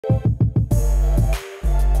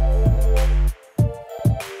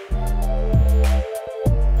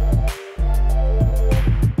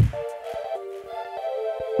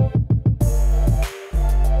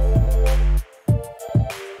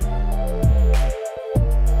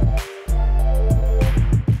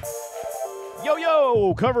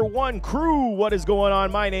Yo, Cover One crew, what is going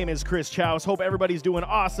on? My name is Chris Chows. Hope everybody's doing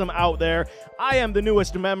awesome out there. I am the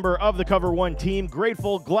newest member of the Cover One team.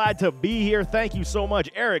 Grateful, glad to be here. Thank you so much,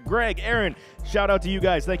 Eric, Greg, Aaron. Shout out to you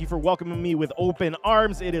guys. Thank you for welcoming me with open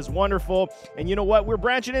arms. It is wonderful. And you know what? We're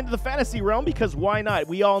branching into the fantasy realm because why not?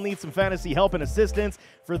 We all need some fantasy help and assistance.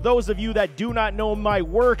 For those of you that do not know my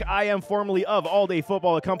work, I am formerly of All Day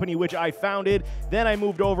Football, a company which I founded. Then I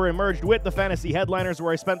moved over and merged with the Fantasy Headliners,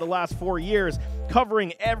 where I spent the last 4 years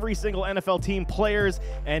covering every single NFL team, players,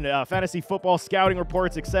 and fantasy football scouting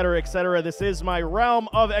reports, etc., etc. This is my realm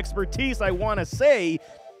of expertise, I want to say.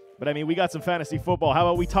 But, I mean, we got some fantasy football. How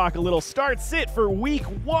about we talk a little start-sit for Week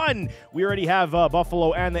 1? We already have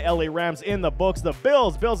Buffalo and the LA Rams in the books. The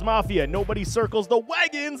Bills Mafia. Nobody circles the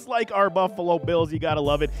wagons like our Buffalo Bills. You got to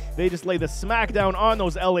love it. They just lay the smackdown on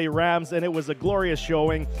those LA Rams, and it was a glorious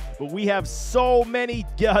showing. But we have so many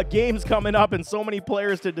games coming up and so many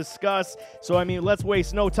players to discuss. So, I mean, let's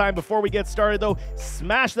waste no time. Before we get started, though,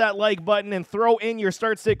 smash that like button and throw in your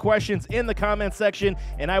start-sit questions in the comment section,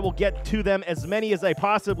 and I will get to them, as many as I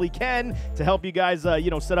possibly can, to help you guys,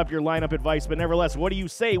 set up your lineup advice. But nevertheless, what do you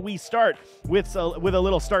say we start with a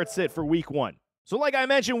little start-sit for Week 1? So like I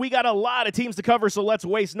mentioned, we got a lot of teams to cover, so let's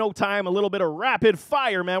waste no time. A little bit of rapid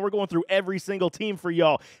fire, man. We're going through every single team for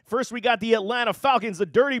y'all. First, we got the Atlanta Falcons, the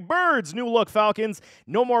Dirty Birds, new look Falcons.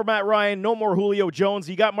 No more Matt Ryan, no more Julio Jones.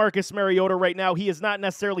 You got Marcus Mariota right now. He is not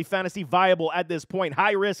necessarily fantasy viable at this point.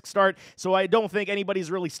 High risk start, so I don't think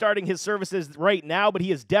anybody's really starting his services right now, but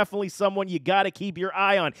he is definitely someone you got to keep your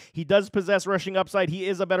eye on. He does possess rushing upside. He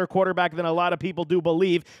is a better quarterback than a lot of people do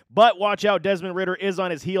believe, but watch out. Desmond Ridder is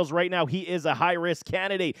on his heels right now. He is a high-risk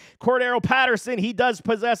candidate. Cordero Patterson, he does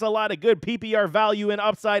possess a lot of good PPR value and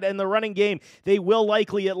upside in the running game. They will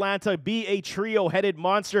likely, Atlanta, be a trio-headed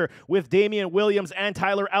monster with Damian Williams and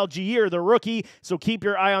Tyler Algier, the rookie, so keep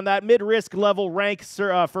your eye on that. Mid-risk level rank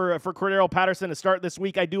for Cordero Patterson to start this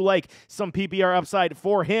week. I do like some PPR upside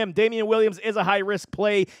for him. Damian Williams is a high-risk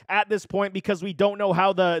play at this point because we don't know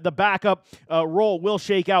how the backup role will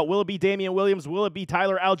shake out. Will it be Damian Williams? Will it be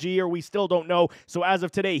Tyler Algier? We still don't know. So as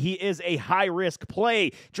of today, he is a high-risk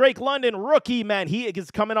play. Drake London, rookie, man. He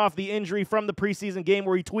is coming off the injury from the preseason game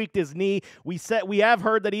where he tweaked his knee. We have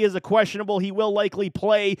heard that he is a questionable. He will likely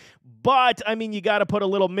play, but, I mean, you got to put a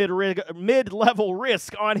little mid-level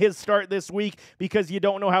risk on his start this week because you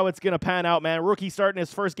don't know how it's going to pan out, man. Rookie starting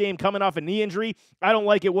his first game coming off a knee injury. I don't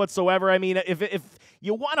like it whatsoever. I mean, if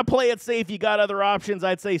you want to play it safe, you got other options.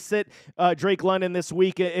 I'd say sit Drake London this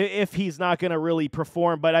week if he's not going to really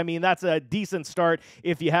perform. But, I mean, that's a decent start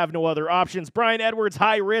if you have no other options. Bryan Edwards,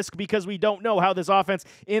 high risk because we don't know how this offense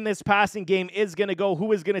in this passing game is going to go.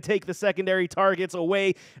 Who is going to take the secondary targets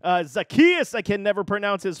away? Zaccheaus, I can never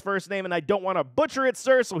pronounce his first name, and I don't want to butcher it,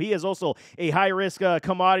 sir. So he is also a high-risk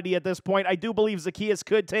commodity at this point. I do believe Zaccheaus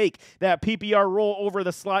could take that PPR role over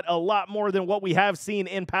the slot a lot more than what we have seen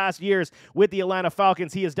in past years with the Atlanta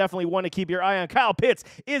Falcons. He is definitely one to keep your eye on. Kyle Pitts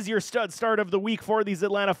is your stud start of the week for these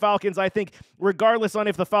Atlanta Falcons. I think regardless on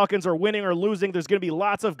if the Falcons are winning or losing, there's going to be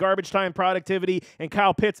lots of garbage time productivity, and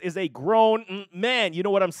Kyle Pitts is a grown man, you know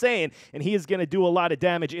what I'm saying, and he is going to do a lot of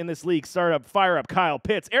damage in this league. Fire up Kyle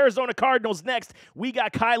Pitts. Arizona Cardinals next. We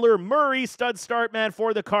got Kyler Murray, stud start, man,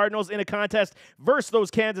 for the Cardinals in a contest versus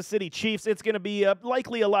those Kansas City Chiefs. It's going to be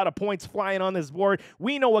likely a lot of points flying on this board.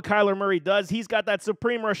 We know what Kyler Murray does. He's got that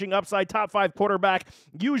supreme rushing upside, top 5 quarterback,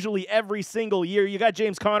 usually every single year. You got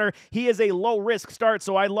James Conner. He is a low-risk start,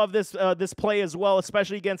 so I love this play as well,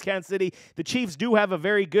 especially against Kansas City. The Chiefs do have a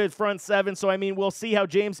very good front seven, so I mean, we'll see how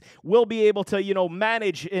James will be able to,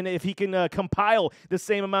 manage, and if he can compile the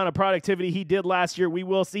same amount of productivity he did last year, we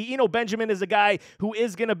will see. Benjamin is a guy who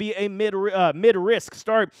is going to be a mid-risk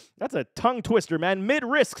start. That's a tongue twister, man.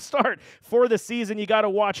 Mid-risk start for the season. You got to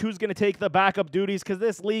watch who's going to take the backup duties because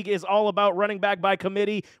this league is all about running back by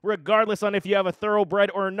committee, regardless on if you have a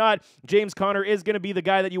thoroughbred or not. James Conner is going to be the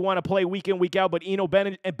guy that you want to play week in, week out, but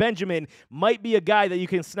Benjamin might be a guy that you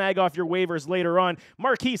can snag off your waivers later on.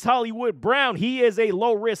 Marquise Hollywood Brown, he is a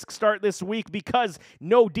low-risk start this week because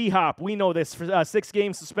no D-Hop. We know this. For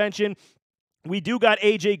 6-game suspension. We do got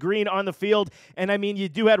A.J. Green on the field, and I mean, you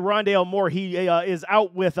do have Rondale Moore. He is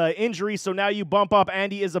out with injury, so now you bump up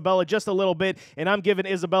Andy Isabella just a little bit, and I'm giving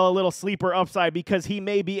Isabella a little sleeper upside because he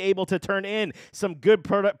may be able to turn in some good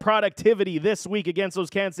productivity this week against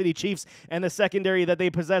those Kansas City Chiefs and the secondary that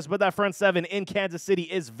they possess, but that front seven in Kansas City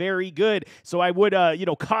is very good, so I would,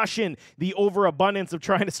 caution the overabundance of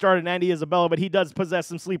trying to start an Andy Isabella, but he does possess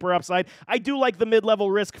some sleeper upside. I do like the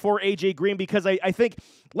mid-level risk for A.J. Green because I think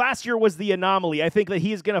last year was the anomaly anomaly. I think that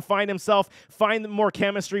he's going to find more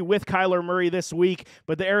chemistry with Kyler Murray this week.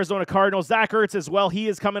 But the Arizona Cardinals, Zach Ertz as well, he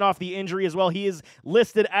is coming off the injury as well. He is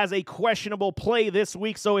listed as a questionable play this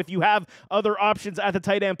week. So if you have other options at the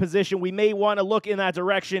tight end position, we may want to look in that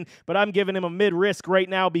direction. But I'm giving him a mid-risk right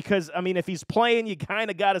now because, I mean, if he's playing, you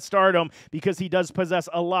kind of got to start him because he does possess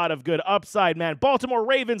a lot of good upside, man. Baltimore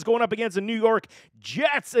Ravens going up against the New York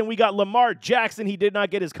Jets, and we got Lamar Jackson. He did not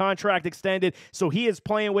get his contract extended, so he is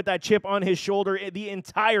playing with that chip on his shoulder the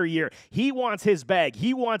entire year. He wants his bag.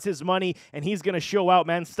 He wants his money, and he's going to show out,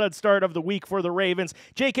 man. Stud start of the week for the Ravens.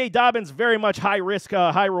 J.K. Dobbins, very much high risk,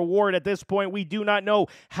 high reward at this point. We do not know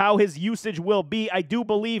how his usage will be. I do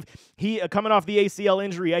believe he, coming off the ACL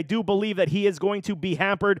injury, I do believe that he is going to be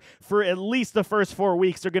hampered for at least the first 4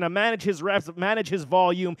 weeks. They're going to manage his reps, manage his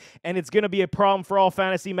volume, and it's going to be a problem for all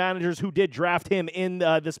fantasy managers who did draft him in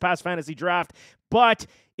this past fantasy draft. But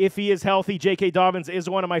if he is healthy, J.K. Dobbins is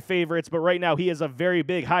one of my favorites, but right now he is a very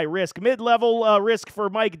big high risk. Mid-level risk for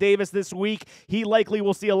Mike Davis this week. He likely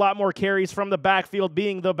will see a lot more carries from the backfield,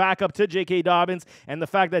 being the backup to J.K. Dobbins, and the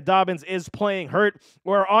fact that Dobbins is playing hurt,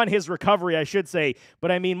 or on his recovery, I should say.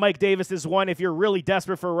 But I mean, Mike Davis is one. If you're really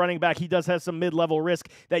desperate for a running back, he does have some mid-level risk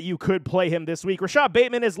that you could play him this week. Rashad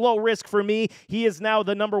Bateman is low risk for me. He is now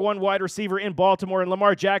the #1 wide receiver in Baltimore, and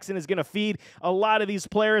Lamar Jackson is going to feed a lot of these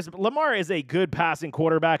players. Lamar is a good passing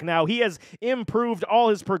quarterback now. He has improved all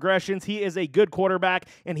his progressions. He is a good quarterback,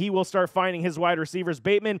 and he will start finding his wide receivers.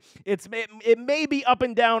 Bateman, it may be up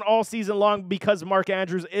and down all season long because Mark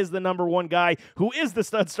Andrews is the #1 guy who is the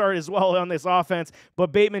stud start as well on this offense,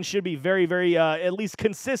 but Bateman should be very, very, at least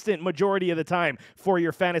consistent majority of the time for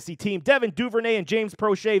your fantasy team. Devin Duvernay and James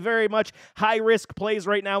Prochet, very much high-risk plays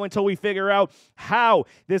right now until we figure out how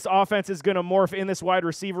this offense is going to morph in this wide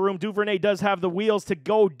receiver room. Duvernay does have the wheels to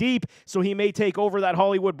go deep, so he may take over that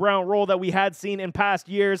Hollywood Brown role that we had seen in past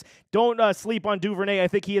years. Don't sleep on Duvernay. I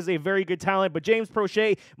think he is a very good talent, but James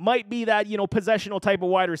Prochet might be that, possessional type of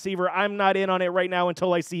wide receiver. I'm not in on it right now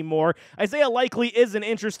until I see more. Isaiah Likely is an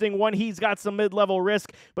interesting one. He's got some mid-level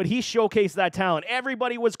risk, but he showcased that talent.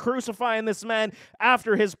 Everybody was crucifying this man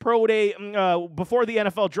after his pro day before the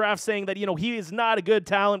NFL draft, saying that, he is not a good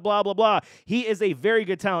talent, blah, blah, blah. He is a very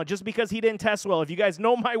good talent just because he didn't test well. If you guys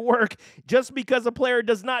know my work, just because a player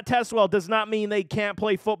does not test well does not mean they can't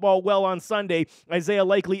play football well on Sunday. Isaiah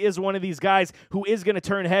Likely is one of these guys who is going to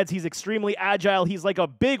turn heads. He's extremely agile. He's like a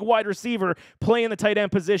big wide receiver playing the tight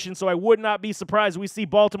end position, so I would not be surprised we see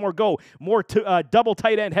Baltimore go more to double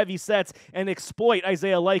tight end heavy sets and exploit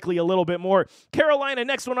Isaiah Likely a little bit more. Carolina,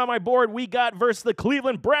 next one on my board, we got versus the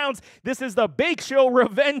Cleveland Browns. This is the Bake Show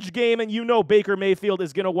revenge game, and Baker Mayfield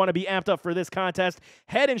is going to want to be amped up for this contest.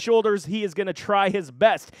 Head and shoulders, he is going to try his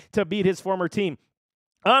best to beat his former team.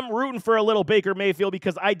 I'm rooting for a little Baker Mayfield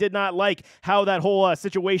because I did not like how that whole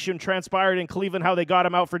situation transpired in Cleveland, how they got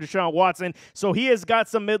him out for Deshaun Watson. So he has got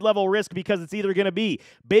some mid-level risk because it's either going to be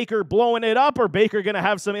Baker blowing it up or Baker going to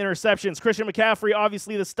have some interceptions. Christian McCaffrey,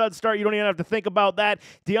 obviously the stud start. You don't even have to think about that.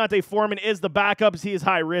 Deontay Foreman is the backup. He is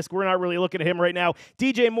high risk. We're not really looking at him right now.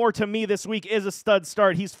 DJ Moore, to me, this week is a stud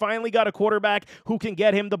start. He's finally got a quarterback who can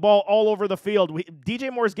get him the ball all over the field.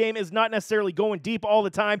 DJ Moore's game is not necessarily going deep all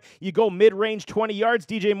the time. You go mid-range, 20 yards,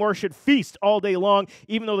 DJ Moore should feast all day long.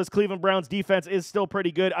 Even though this Cleveland Browns defense is still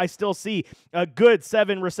pretty good, I still see a good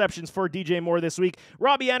 7 receptions for DJ Moore this week.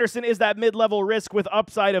 Robbie Anderson is that mid-level risk with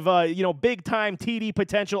upside of big-time TD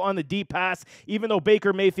potential on the deep pass. Even though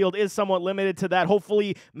Baker Mayfield is somewhat limited to that,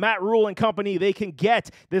 hopefully Matt Rule and company, they can get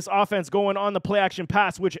this offense going on the play-action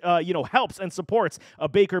pass, which helps and supports a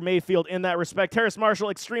Baker Mayfield in that respect. Terrace Marshall,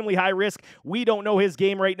 extremely high risk. We don't know his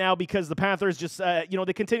game right now because the Panthers just,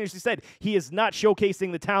 they continuously said he is not showcasing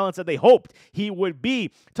the talents that they hoped he would be.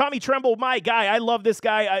 Tommy Tremble, my guy. I love this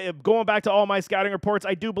guy. Going back to all my scouting reports,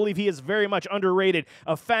 I do believe he is very much underrated.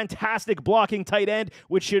 A fantastic blocking tight end,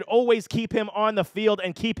 which should always keep him on the field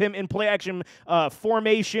and keep him in play-action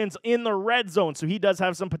formations in the red zone. So he does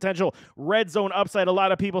have some potential red zone upside. A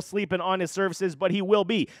lot of people sleeping on his services, but he will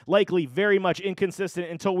be likely very much inconsistent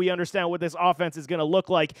until we understand what this offense is going to look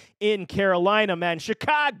like in Carolina, man.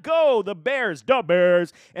 Chicago, the Bears.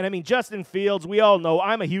 And I mean, Justin Fields, we all know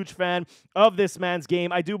I'm a huge fan of this man's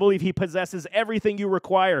game. I do believe he possesses everything you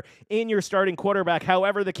require in your starting quarterback.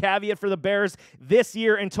 However, the caveat for the Bears this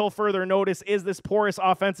year until further notice is this porous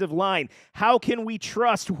offensive line. How can we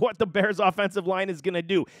trust what the Bears offensive line is going to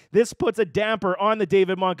do? This puts a damper on the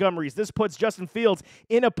David Montgomerys. This puts Justin Fields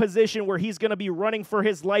in a position where he's going to be running for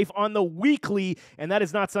his life on the weekly, and that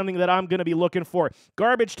is not something that I'm going to be looking for.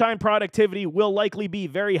 Garbage time productivity will likely be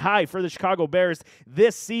very high for the Chicago Bears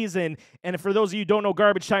this season, and for those of you who don't don't know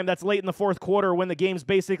garbage time. That's late in the fourth quarter when the game's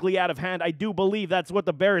basically out of hand. I do believe that's what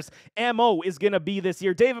the Bears' MO is going to be this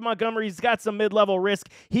year. David Montgomery's got some mid-level risk.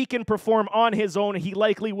 He can perform on his own. He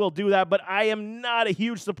likely will do that, but I am not a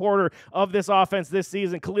huge supporter of this offense this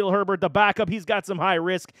season. Khalil Herbert, the backup, he's got some high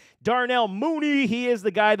risk. Darnell Mooney, he is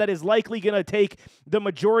the guy that is likely going to take the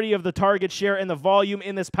majority of the target share and the volume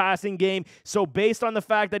in this passing game. So based on the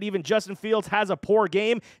fact that even Justin Fields has a poor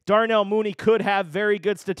game, Darnell Mooney could have very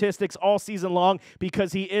good statistics all season long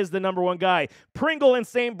because he is the number one guy. Pringle and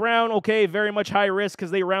St. Brown, okay, very much high risk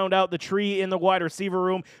because they round out the tree in the wide receiver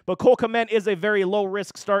room. But Cole Kmet is a very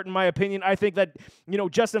low-risk start in my opinion. I think that,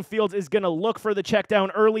 Justin Fields is going to look for the check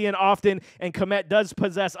down early and often, and Kmet does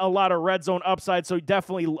possess a lot of red zone upside, so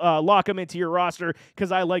definitely lock him into your roster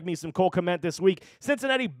because I like me some Cole Kmet this week.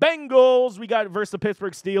 Cincinnati Bengals, we got versus the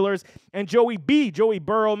Pittsburgh Steelers, and Joey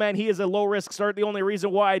Burrow, man, he is a low-risk start. The only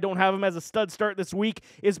reason why I don't have him as a stud start this week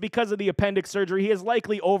is because of the appendix surgery. He is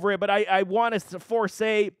likely over it, but I want us to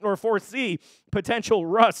foresee potential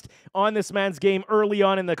rust on this man's game early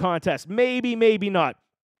on in the contest. Maybe, maybe not.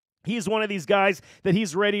 He's one of these guys that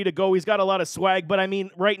he's ready to go. He's got a lot of swag, but I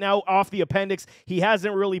mean, right now, off the appendix, he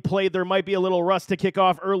hasn't really played. There might be a little rust to kick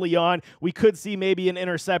off early on. We could see maybe an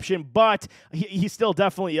interception, but he's still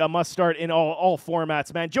definitely a must start in all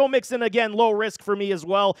formats, man. Joe Mixon, again, low risk for me as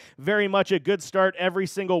well. Very much a good start every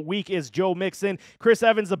single week is Joe Mixon. Chris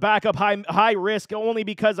Evans, the backup, high risk, only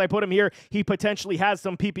because I put him here. He potentially has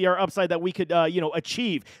some PPR upside that we could,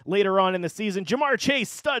 achieve later on in the season. Jamar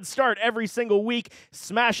Chase, stud start every single week.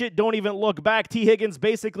 Smash it. Don't even look back. T. Higgins,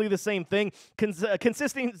 basically the same thing.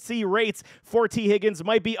 Consistency rates for T. Higgins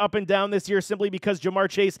might be up and down this year simply because Jamar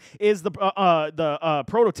Chase is the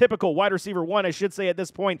prototypical wide receiver one, I should say, at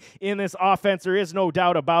this point in this offense. There is no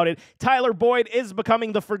doubt about it. Tyler Boyd is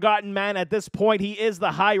becoming the forgotten man at this point. He is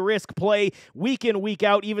the high-risk play week in, week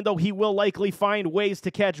out. Even though he will likely find ways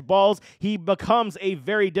to catch balls, he becomes a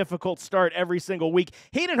very difficult start every single week.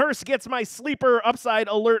 Hayden Hurst gets my sleeper upside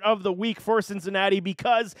alert of the week for Cincinnati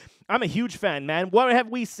because I'm a huge fan, man. What have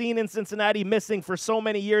we seen in Cincinnati missing for so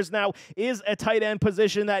many years now is a tight end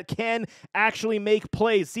position that can actually make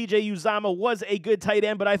plays. CJ Uzomah was a good tight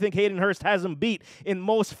end, but I think Hayden Hurst has him beat in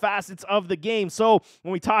most facets of the game. So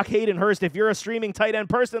when we talk Hayden Hurst, if you're a streaming tight end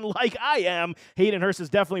person like I am, Hayden Hurst is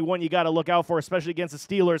definitely one you got to look out for, especially against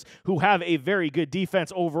the Steelers, who have a very good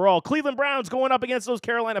defense overall. Cleveland Browns going up against those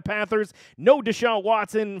Carolina Panthers. No Deshaun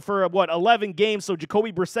Watson for, 11 games. So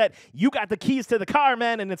Jacoby Brissett, you got the keys to the car,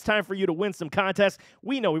 man, and it's time for you to win some contests.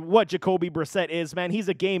 We know what Jacoby Brissett is, man. He's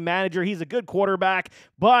a game manager. He's a good quarterback,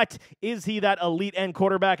 but is he that elite end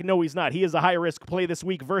quarterback? No, he's not. He is a high-risk play this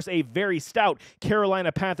week versus a very stout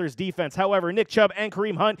Carolina Panthers defense. However, Nick Chubb and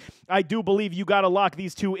Kareem Hunt, I do believe you got to lock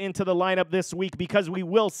these two into the lineup this week because we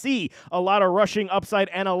will see a lot of rushing upside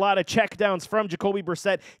and a lot of checkdowns from Jacoby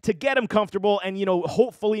Brissett to get him comfortable and,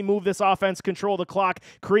 hopefully move this offense, control the clock.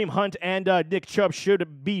 Kareem Hunt and Nick Chubb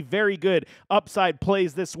should be very good upside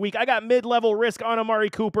plays this week. I got mid-level risk on Amari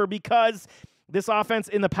Cooper because this offense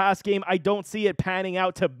in the pass game, I don't see it panning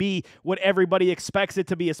out to be what everybody expects it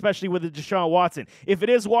to be, especially with the Deshaun Watson. If it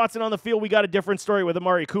is Watson on the field, we got a different story with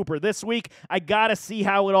Amari Cooper. This week, I got to see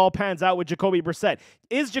how it all pans out with Jacoby Brissett.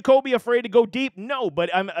 Is Jacoby afraid to go deep? No, but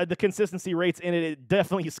the consistency rates in it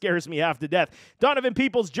definitely scares me half to death. Donovan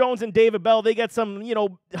Peoples-Jones and David Bell, they get some,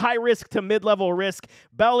 high risk to mid-level risk.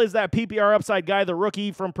 Bell is that PPR upside guy, the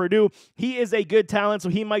rookie from Purdue. He is a good talent, so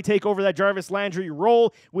he might take over that Jarvis Landry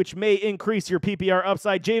role, which may increase your PPR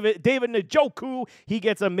upside. David Njoku, he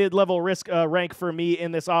gets a mid-level risk rank for me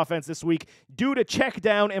in this offense this week due to check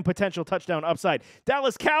down and potential touchdown upside.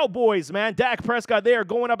 Dallas Cowboys, man. Dak Prescott, they are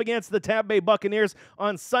going up against the Tampa Bay Buccaneers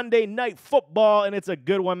on Sunday Night Football, and it's a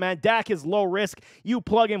good one, man. Dak is low risk. You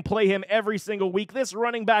plug and play him every single week. This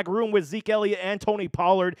running back room with Zeke Elliott and Tony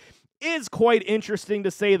Pollard is quite interesting to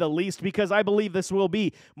say the least because I believe this will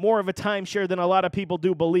be more of a timeshare than a lot of people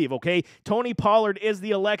do believe, okay? Tony Pollard is the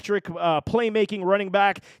electric playmaking running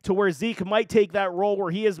back to where Zeke might take that role where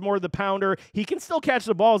he is more the pounder. He can still catch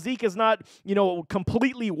the ball. Zeke is not,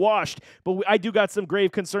 completely washed, but I do got some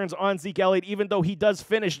grave concerns on Zeke Elliott, even though he does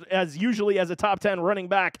finish usually as a top 10 running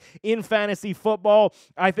back in fantasy football.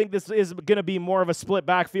 I think this is going to be more of a split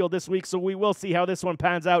backfield this week, so we will see how this one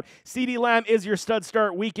pans out. CeeDee Lamb is your stud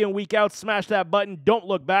start week in, week out. Smash that button. Don't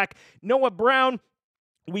look back. Noah Brown,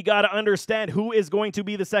 We got to understand who is going to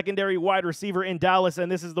be the secondary wide receiver in Dallas,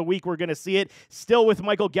 and this is the week we're going to see it. Still with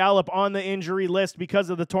Michael Gallup on the injury list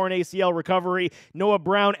because of the torn ACL recovery. Noah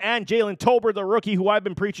Brown and Jalen Tolbert, the rookie, who I've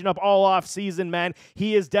been preaching up all off season, man.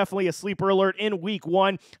 He is definitely a sleeper alert in week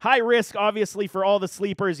 1. High risk, obviously, for all the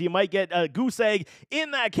sleepers. You might get a goose egg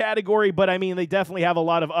in that category, but I mean, they definitely have a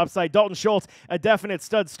lot of upside. Dalton Schultz, a definite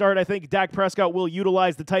stud start. I think Dak Prescott will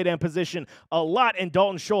utilize the tight end position a lot, and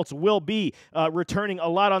Dalton Schultz will be returning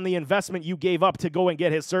a lot on the investment you gave up to go and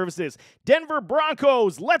get his services. Denver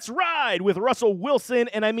Broncos, let's ride with Russell Wilson.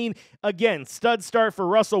 And I mean, again, stud start for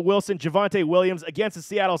Russell Wilson. Javonte Williams against the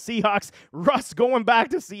Seattle Seahawks. Russ going back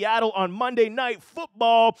to Seattle on Monday Night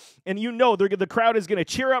Football. And you know the crowd is going to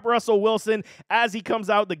cheer up Russell Wilson as he comes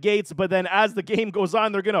out the gates. But then as the game goes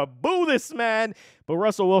on, they're going to boo this man. But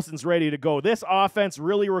Russell Wilson's ready to go. This offense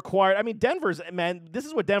really required, I mean, this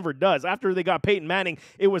is what Denver does. After they got Peyton Manning,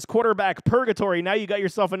 it was quarterback purgatory. Now you got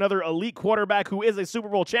yourself another elite quarterback who is a Super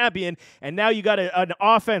Bowl champion, and now you got an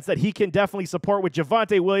offense that he can definitely support with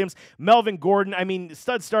Javonte Williams, Melvin Gordon. I mean,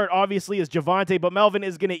 stud start obviously is Javonte, but Melvin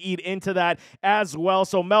is going to eat into that as well.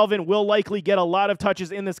 So Melvin will likely get a lot of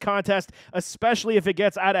touches in this contest, especially if it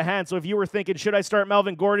gets out of hand. So if you were thinking, should I start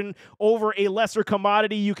Melvin Gordon over a lesser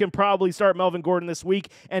commodity, you can probably start Melvin Gordon this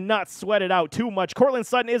week and not sweat it out too much. Courtland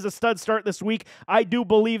Sutton is a stud start this week. I do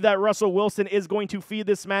believe that Russell Wilson is going to feed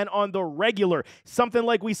this man on the regular. Something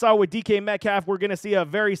like we saw with DK Metcalf, we're going to see a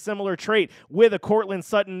very similar trait with a Courtland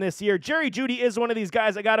Sutton this year. Jerry Jeudy is one of these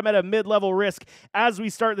guys. I got him at a mid-level risk as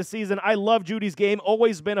we start the season. I love Judy's game,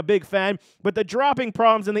 always been a big fan, but the dropping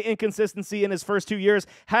problems and the inconsistency in his first 2 years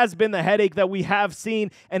has been the headache that we have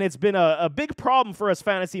seen, and it's been a big problem for us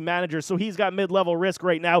fantasy managers, so he's got mid-level risk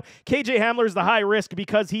right now. KJ Hamler's the high risk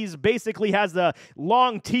because he's basically has the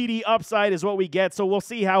long TD upside is what we get, so we'll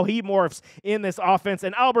see how he morphs in this offense.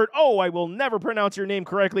 And Albert, I will never pronounce your name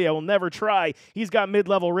correctly. I will never try. He's got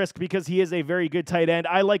mid-level risk because he is a very good tight end.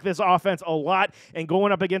 I like this offense a lot, and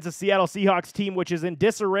going up against a Seattle Seahawks team which is in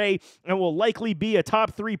disarray and will likely be a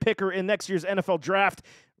top 3 picker in next year's NFL draft.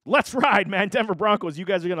 Let's ride, man. Denver Broncos, you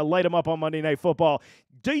guys are going to light them up on Monday Night Football.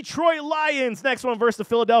 Detroit Lions, next one versus the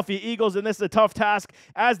Philadelphia Eagles, and this is a tough task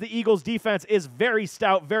as the Eagles' defense is very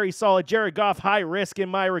stout, very solid. Jared Goff, high risk in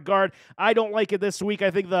my regard. I don't like it this week.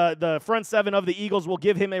 I think the front seven of the Eagles will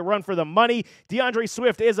give him a run for the money. DeAndre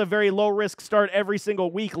Swift is a very low-risk start every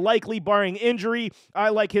single week, likely barring injury. I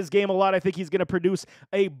like his game a lot. I think he's going to produce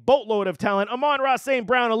a boatload of talent. Amon-Ra St.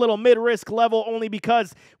 Brown, a little mid-risk level, only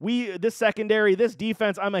because this secondary, this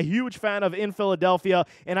defense, I'm a huge fan of in Philadelphia,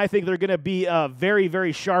 and I think they're going to be very,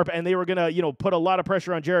 very sharp, and they were going to, put a lot of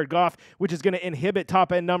pressure on Jared Goff, which is going to inhibit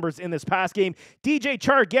top-end numbers in this pass game. DJ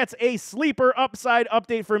Chark gets a sleeper upside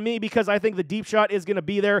update for me because I think the deep shot is going to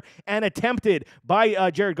be there and attempted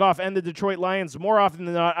by Jared Goff and the Detroit Lions more often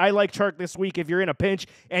than not. I like Chark this week if you're in a pinch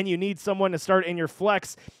and you need someone to start in your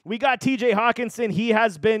flex. We got TJ Hawkinson. He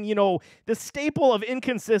has been, the staple of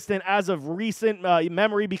inconsistent as of recent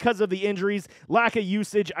memory because of the injuries, lack of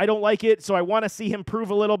usage. I don't like it, so I want to see him prove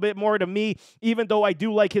a little bit more to me, even though I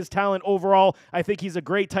do like his talent overall. I think he's a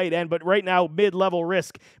great tight end, but right now, mid-level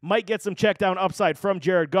risk. Might get some check down upside from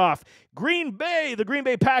Jared Goff. The Green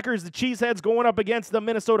Bay Packers, the Cheeseheads going up against the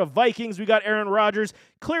Minnesota Vikings. We got Aaron Rodgers,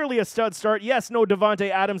 clearly a stud start. Yes, no Devontae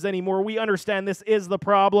Adams anymore. We understand this is the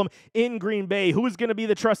problem in Green Bay. Who's going to be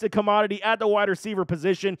the trusted commodity at the wide receiver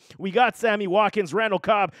position? We got Sammy Watkins, Randall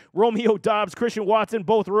Cobb, Romeo Doubs, Christian Watson,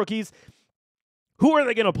 both rookies. Who are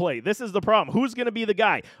they going to play? This is the problem. Who's going to be the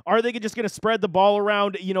guy? Are they just going to spread the ball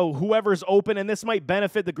around, whoever's open? And this might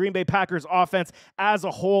benefit the Green Bay Packers offense as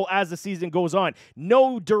a whole as the season goes on.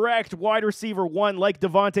 No direct wide receiver one like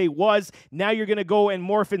Devontae was. Now you're going to go and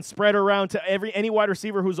morph and spread around to any wide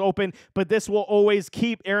receiver who's open, but this will always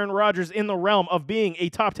keep Aaron Rodgers in the realm of being a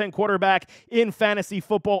top 10 quarterback in fantasy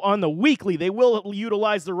football on the weekly. They will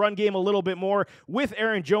utilize the run game a little bit more with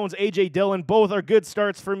Aaron Jones, A.J. Dillon. Both are good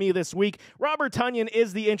starts for me this week. Robert Tonyan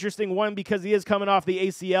is the interesting one because he is coming off the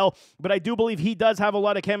ACL, but I do believe he does have a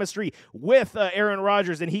lot of chemistry with Aaron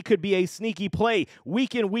Rodgers, and he could be a sneaky play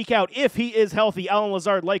week in, week out if he is healthy. Allen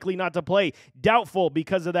Lazard likely not to play, doubtful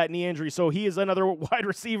because of that knee injury, so he is another wide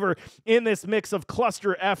receiver in this mix of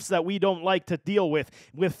cluster Fs that we don't like to deal with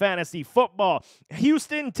fantasy football.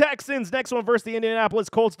 Houston Texans, next one versus the Indianapolis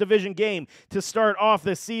Colts division game to start off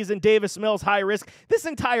this season. Davis Mills, high risk. This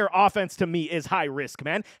entire offense to me is high risk,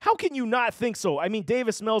 man. How can you not think so? I mean,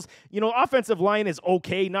 Davis Mills, offensive line is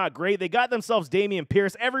okay, not great. They got themselves Dameon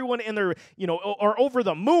Pierce. Everyone in their, are over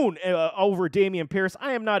the moon over Dameon Pierce.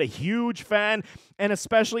 I am not a huge fan, and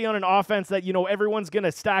especially on an offense that, everyone's going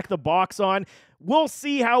to stack the box on. We'll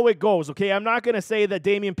see how it goes, okay? I'm not going to say that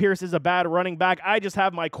Dameon Pierce is a bad running back. I just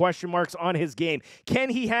have my question marks on his game. Can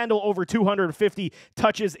he handle over 250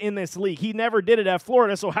 touches in this league? He never did it at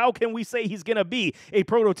Florida, so how can we say he's going to be a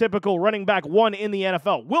prototypical running back one in the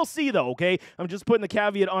NFL? We'll see, though, okay? I'm just putting the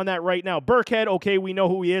caveat on that right now. Burkhead, okay, we know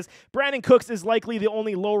who he is. Brandon Cooks is likely the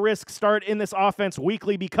only low-risk start in this offense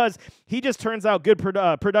weekly because he just turns out good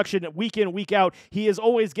production week in, week out. He is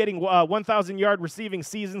always getting 1,000-yard receiving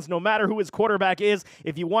seasons no matter who his quarterback is.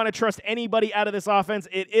 If you want to trust anybody out of this offense,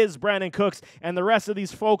 it is Brandon Cooks, and the rest of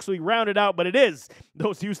these folks we rounded out, but it is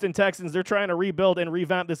those Houston Texans. They're trying to rebuild and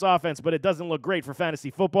revamp this offense, but it doesn't look great for fantasy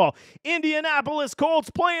football. Indianapolis Colts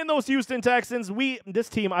playing those Houston Texans. This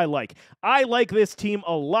team I like. I like this team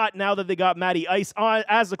a lot now that they got Matty Ice on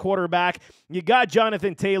as the quarterback. You got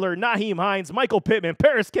Jonathan Taylor, Nyheim Hines, Michael Pittman,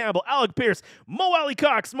 Paris Campbell, Alec Pierce, Mo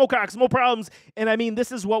Alley-Cox, Mo problems, and I mean,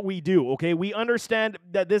 this is what we do, okay? We understand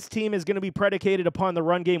that this team is going to be predicated upon the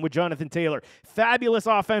run game with Jonathan Taylor. Fabulous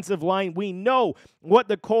offensive line. We know what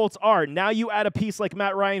the Colts are. Now you add a piece like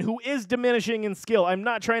Matt Ryan, who is diminishing in skill. I'm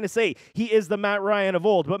not trying to say he is the Matt Ryan of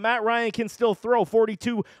old, but Matt Ryan can still throw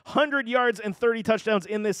 4,200 yards and 30 touchdowns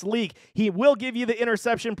in this league. He will give you the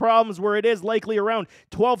interception problems where it is likely around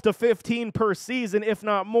 12 to 15 per season, if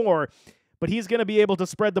not more. But he's going to be able to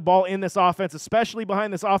spread the ball in this offense, especially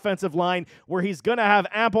behind this offensive line, where he's going to have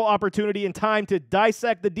ample opportunity and time to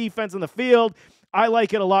dissect the defense in the field. I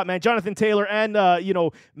like it a lot, man. Jonathan Taylor and,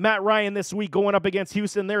 Matt Ryan this week going up against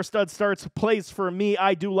Houston. Their stud starts plays for me.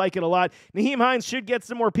 I do like it a lot. Nyheim Hines should get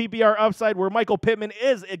some more PPR upside where Michael Pittman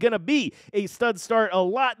is going to be a stud start a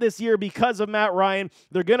lot this year because of Matt Ryan.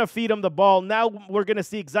 They're going to feed him the ball. Now we're going to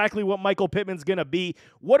see exactly what Michael Pittman's going to be.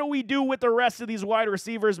 What do we do with the rest of these wide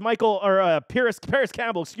receivers? Paris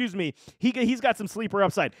Campbell, excuse me. He's got some sleeper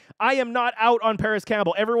upside. I am not out on Paris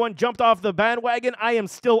Campbell. Everyone jumped off the bandwagon. I am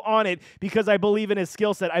still on it because I believe in his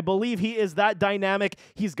skill set. I believe he is that dynamic.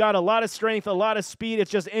 He's got a lot of strength, a lot of speed. It's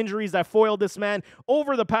just injuries that foiled this man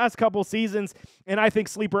over the past couple seasons, and I think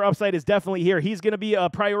sleeper upside is definitely here. He's going to be a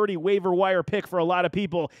priority waiver wire pick for a lot of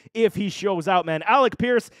people if he shows out, man. Alec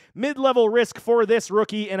Pierce, mid-level risk for this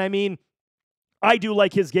rookie, and I mean, I do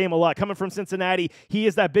like his game a lot. Coming from Cincinnati, he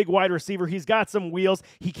is that big wide receiver. He's got some wheels.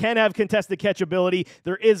 He can have contested catch ability.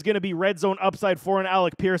 There is going to be red zone upside for an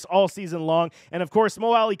Alec Pierce all season long. And, of course,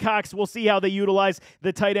 Mo Alley-Cox, we'll see how they utilize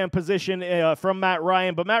the tight end position from Matt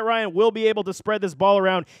Ryan. But Matt Ryan will be able to spread this ball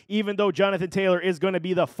around, even though Jonathan Taylor is going to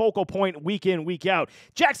be the focal point week in, week out.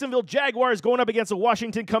 Jacksonville Jaguars going up against the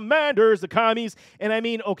Washington Commanders, the Commies. And, I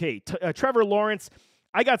mean, okay, Trevor Lawrence,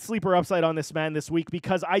 I got sleeper upside on this man this week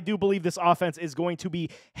because I do believe this offense is going to be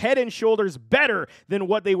head and shoulders better than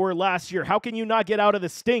what they were last year. How can you not get out of the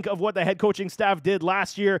stink of what the head coaching staff did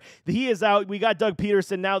last year? He is out. We got Doug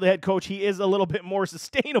Peterson now, the head coach. He is a little bit more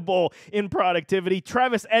sustainable in productivity.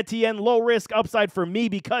 Travis Etienne, low risk upside for me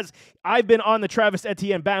because I've been on the Travis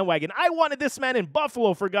Etienne bandwagon. I wanted this man in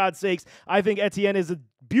Buffalo, for God's sakes. I think Etienne is a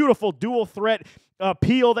beautiful dual threat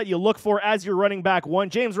appeal that you look for as your running back one.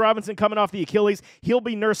 James Robinson coming off the Achilles. He'll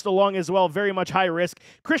be nursed along as well. Very much high risk.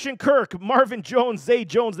 Christian Kirk, Marvin Jones, Zay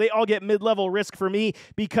Jones, they all get mid-level risk for me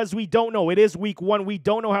because we don't know. It is week one. We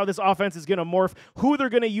don't know how this offense is going to morph, who they're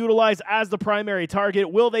going to utilize as the primary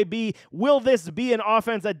target. Will this be an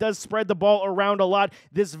offense that does spread the ball around a lot?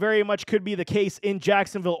 This very much could be the case in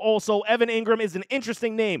Jacksonville. Also, Evan Ingram is an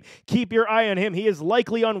interesting name. Keep your eye on him. He is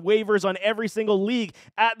likely on waivers on every single league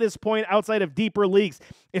at this point outside of deeper leagues.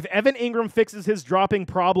 If Evan Ingram fixes his dropping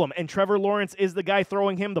problem and Trevor Lawrence is the guy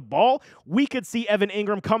throwing him the ball, we could see Evan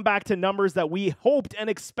Ingram come back to numbers that we hoped and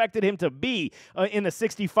expected him to be in the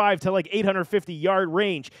 65 to like 850 yard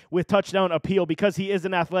range with touchdown appeal because he is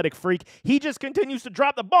an athletic freak. He just continues to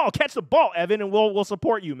drop the ball. Catch the ball, Evan, and we'll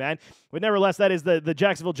support you, man. But nevertheless, that is the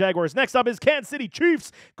Jacksonville Jaguars. Next up is Kansas City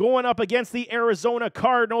Chiefs going up against the Arizona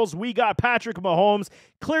Cardinals. We got Patrick Mahomes.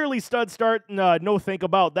 Clearly stud start. No think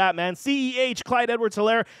about that, man. CEH, Clyde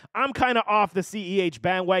Edwards-Helaire. I'm kind of off the CEH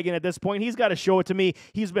bandwagon at this point. He's got to show it to me.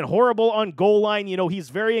 He's been horrible on goal line. You know,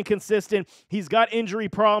 he's very inconsistent. He's got injury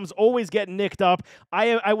problems, always getting nicked up.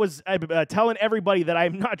 I was telling everybody that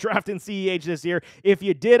I'm not drafting CEH this year. If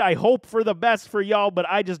you did, I hope for the best for y'all, but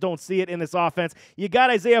I just don't see it in this offense. You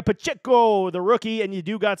got Isaiah Pacheco, the rookie, and you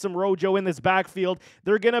do got some Rojo in this backfield.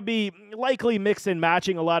 They're going to be likely mix and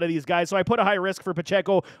matching a lot of these guys, so I put a high risk for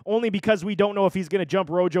Pacheco only because we don't know if he's going to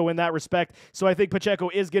jump Rojo in that respect. So I think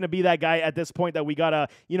Pacheco is going to be that guy at this point that we got to,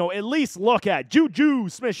 at least look at. Juju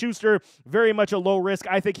Smith-Schuster, very much a low risk.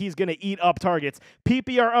 I think he's going to eat up targets.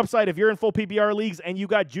 PPR upside, if you're in full PPR leagues and you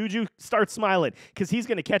got Juju, start smiling because he's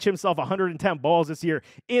going to catch himself 110 balls this year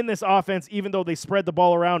in this offense, even though they spread the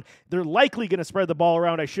ball around. They're likely going to spread the ball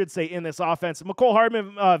around, I should say, in this offense. Mecole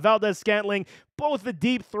Hardman, Valdez-Scantling, both the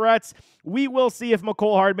deep threats. We will see if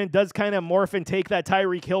Mecole Hardman does kind of morph and take that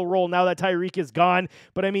Tyreek Hill role now that Tyreek is gone.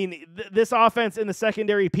 But I mean, this offense in the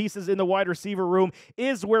secondary pieces in the wide receiver room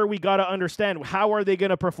is where we got to understand how are they going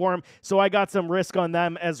to perform. So I got some risk on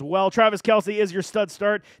them as well. Travis Kelce is your stud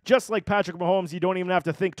start. Just like Patrick Mahomes, you don't even have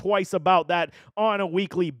to think twice about that on a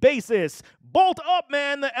weekly basis. Bolt up,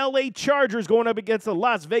 man. The LA Chargers going up against the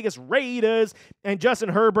Las Vegas Raiders, and Justin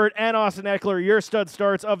Herbert and Austin Eckler, your stud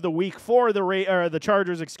starts of the week for the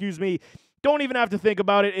Chargers, Don't even have to think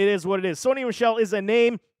about it. It is what it is. Sony Michel is a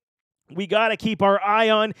name we got to keep our eye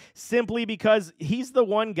on simply because he's the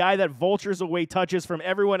one guy that vultures away touches from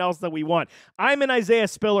everyone else that we want. I'm an Isaiah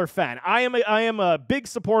Spiller fan. I am a big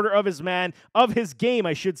supporter of his game,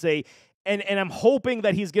 I should say. And I'm hoping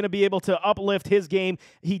that he's going to be able to uplift his game.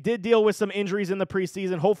 He did deal with some injuries in the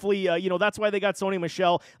preseason. Hopefully, that's why they got Sony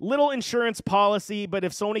Michel. Little insurance policy, but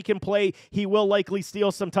if Sony can play, he will likely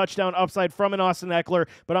steal some touchdown upside from an Austin Eckler.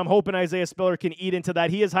 But I'm hoping Isaiah Spiller can eat into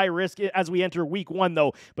that. He is high risk as we enter week 1,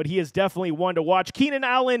 though, but he is definitely one to watch. Keenan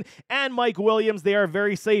Allen and Mike Williams, they are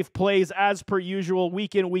very safe plays as per usual,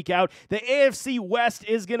 week in, week out. The AFC West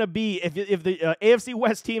is going to be, if the AFC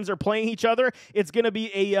West teams are playing each other, it's going to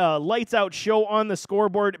be a lights out show on the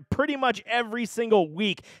scoreboard pretty much every single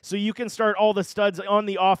week. So you can start all the studs on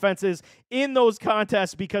the offenses in those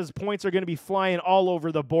contests because points are going to be flying all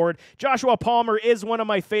over the board. Joshua Palmer is one of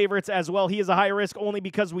my favorites as well. He is a high risk only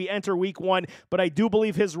because we enter week 1, but I do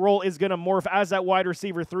believe his role is going to morph as that wide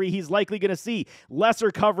receiver 3. He's likely going to see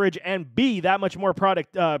lesser coverage and be that much more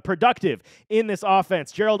productive in this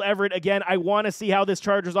offense. Gerald Everett, again, I want to see how this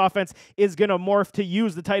Chargers offense is going to morph to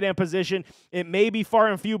use the tight end position. It may be far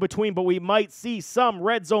and few between, but we might see some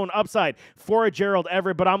red zone upside for a Gerald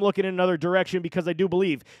Everett, but I'm looking in another direction because I do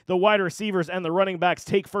believe the wide receivers and the running backs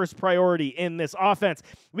take first priority in this offense.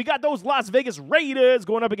 We got those Las Vegas Raiders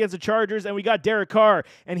going up against the Chargers, and we got Derek Carr,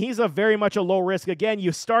 and he's very much a low risk. Again,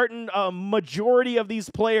 you starting a majority of these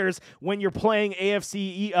players when you're playing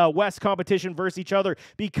AFC West competition versus each other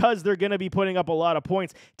because they're going to be putting up a lot of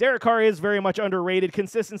points. Derek Carr is very much underrated.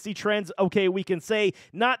 Consistency trends, okay, we can say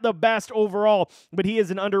not the best overall, but he is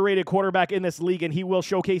an underrated quarterback in this league, and he will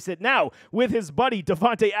showcase it now with his buddy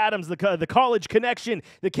Davante Adams. The college connection,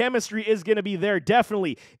 the chemistry is going to be there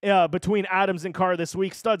definitely between Adams and Carr this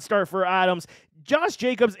week. Stud start for Adams. Josh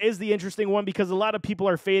Jacobs is the interesting one because a lot of people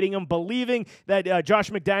are fading him, believing that Josh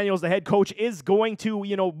McDaniels, the head coach, is going to,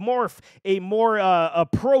 morph a more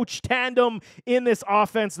approach tandem in this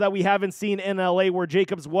offense that we haven't seen in LA, where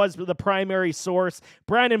Jacobs was the primary source.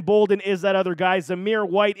 Brandon Bolden is that other guy. Zamir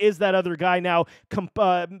White is that other guy now.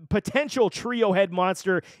 Potential trio head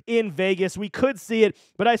monster in Vegas. We could see it,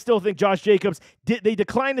 but I still think Josh Jacobs, they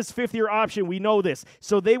declined his 5th-year option. We know this.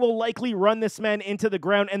 So they will likely run this man into the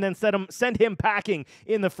ground and then send him packing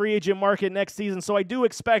in the free agent market next season. So I do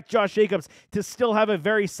expect Josh Jacobs to still have a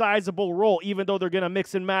very sizable role, even though they're going to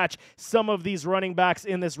mix and match some of these running backs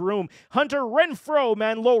in this room. Hunter Renfrow,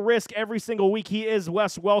 man, low risk every single week. He is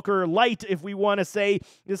Wes Welker light, if we want to say.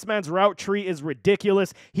 This man's route tree is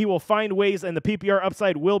ridiculous. He will find ways, and the PPR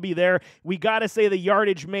upside will be there. We got to say the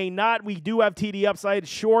yardage may not. We do have TD upside,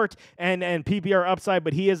 short, and PPR upside,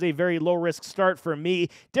 but he is a very low-risk start for me.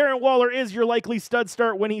 Darren Waller is your likely stud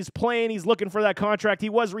start when he's playing. He's looking for that contract. He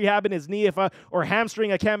was rehabbing his knee or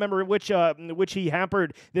hamstring. I can't remember which he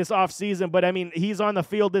hampered this offseason, but I mean, he's on the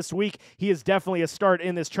field this week. He is definitely a start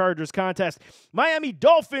in this Chargers contest. Miami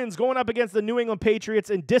Dolphins going up against the New England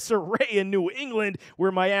Patriots in disarray in New England,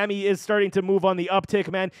 where Miami is starting to move on the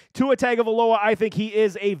uptick, man. Tua Tagovailoa, I think he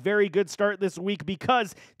is a very good start this week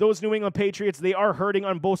because those New England Patriots, they are hurting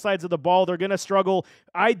on both sides of the ball. They're going to struggle,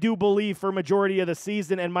 I do believe, for majority of the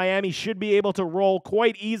season, and Miami should be able to roll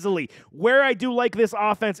quite easily. Where I do like this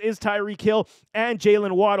offense is Tyreek Hill and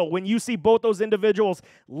Jalen Waddle. When you see both those individuals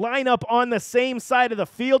line up on the same side of the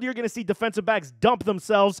field, you're going to see defensive backs dump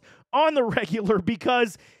themselves on the regular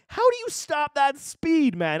because how do you stop that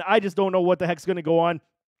speed, man? I just don't know what the heck's going to go on.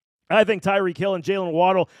 I think Tyreek Hill and Jalen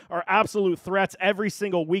Waddle are absolute threats every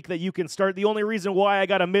single week that you can start. The only reason why I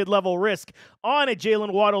got a mid-level risk on a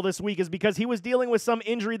Jalen Waddle this week is because he was dealing with some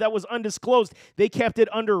injury that was undisclosed. They kept it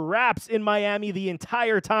under wraps in Miami the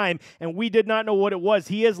entire time, and we did not know what it was.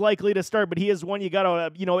 He is likely to start, but he is one you got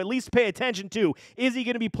to, at least pay attention to. Is he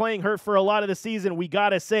going to be playing hurt for a lot of the season? We got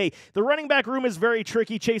to say. The running back room is very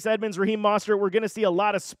tricky. Chase Edmonds, Raheem Mostert, we're going to see a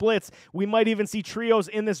lot of splits. We might even see trios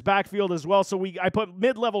in this backfield as well, so I put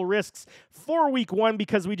mid-level risks for week 1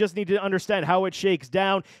 because we just need to understand how it shakes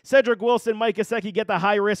down. Cedric Wilson, Mike Gesicki get the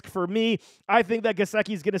high risk for me. I think that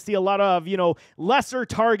Gesicki is going to see a lot of, lesser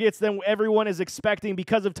targets than everyone is expecting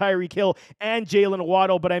because of Tyreek Hill and Jalen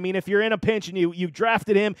Waddle. But I mean, if you're in a pinch and you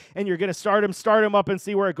drafted him and you're going to start him up and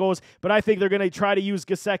see where it goes. But I think they're going to try to use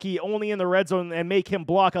Gesicki only in the red zone and make him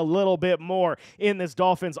block a little bit more in this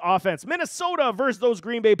Dolphins offense. Minnesota versus those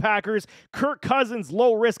Green Bay Packers. Kirk Cousins,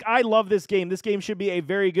 low risk. I love this game. This game should be a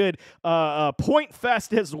very good point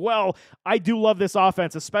fest as well. I do love this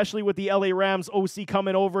offense, especially with the LA Rams OC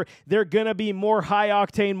coming over. They're going to be more high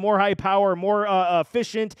octane, more high power, more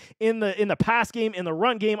efficient in the pass game, in the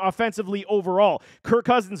run game, offensively overall. Kirk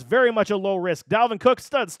Cousins, very much a low risk. Dalvin Cook,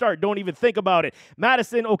 stud start. Don't even think about it.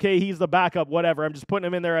 Madison, okay, he's the backup, whatever. I'm just putting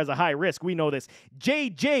him in there as a high risk. We know this.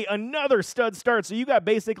 JJ, another stud start. So you got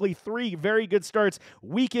basically 3 very good starts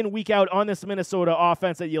week in, week out on this Minnesota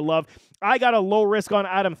offense that you love. I got a low risk on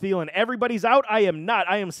Adam Thielen. Everybody's out. I am not.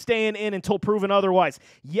 I am staying in until proven otherwise.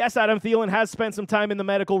 Yes, Adam Thielen has spent some time in the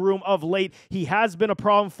medical room of late. He has been a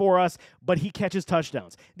problem for us, but he catches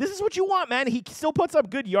touchdowns. This is what you want, man. He still puts up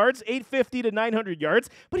good yards, 850 to 900 yards,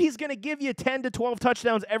 but he's going to give you 10 to 12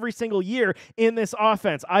 touchdowns every single year in this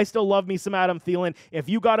offense. I still love me some Adam Thielen. If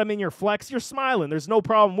you got him in your flex, you're smiling. There's no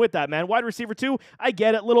problem with that, man. Wide receiver 2, I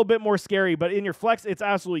get it. A little bit more scary, but in your flex, it's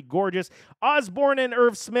absolutely gorgeous. Osborne and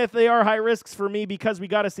Irv Smith, they are high risks for me because we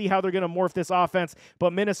got to see how they're going to morph this offense,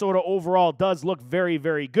 but Minnesota overall does look very,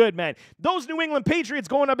 very good, man. Those New England Patriots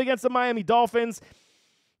going up against the Miami Dolphins,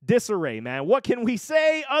 disarray, man. What can we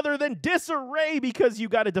say other than disarray because you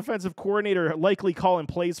got a defensive coordinator likely calling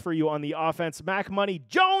plays for you on the offense. Mac Money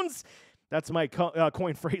Jones, that's my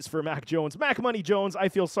coin phrase for Mac Jones. Mac Money Jones, I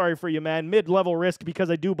feel sorry for you, man. Mid-level risk because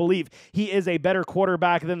I do believe he is a better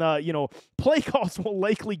quarterback than the, play calls will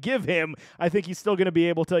likely give him. I think he's still going to be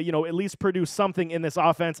able to, at least produce something in this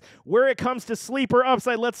offense. Where it comes to sleeper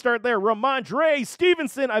upside, let's start there. Ramondre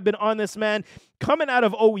Stevenson, I've been on this, man. Coming out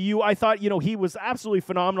of OU, I thought, he was absolutely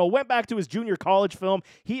phenomenal. Went back to his junior college film.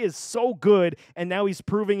 He is so good, and now he's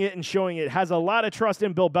proving it and showing it. Has a lot of trust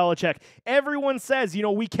in Bill Belichick. Everyone says,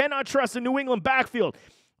 we cannot trust the New England backfield.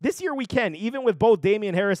 This year we can, even with both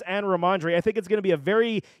Damian Harris and Ramondre. I think it's going to be a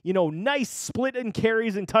very, nice split in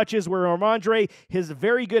carries and touches where Ramondre has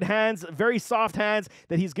very good hands, very soft hands,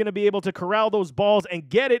 that he's going to be able to corral those balls and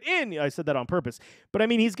get it in. I said that on purpose. But, I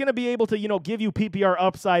mean, he's going to be able to, give you PPR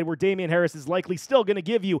upside where Damian Harris is likely still going to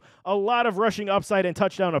give you a lot of rushing upside and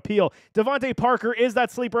touchdown appeal. Devontae Parker is that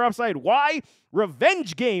sleeper upside. Why?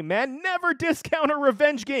 Revenge game, man. Never discount a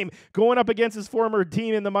revenge game. Going up against his former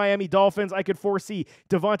team in the Miami Dolphins, I could foresee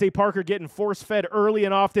Devontae Parker getting force-fed early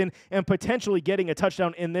and often and potentially getting a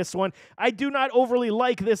touchdown in this one. I do not overly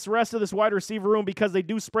like this rest of this wide receiver room because they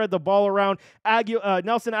do spread the ball around.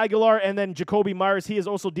 Nelson Aguilar and then Jacoby Myers, he is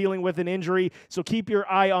also dealing with an injury, so keep your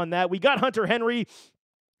eye on that. We got Hunter Henry,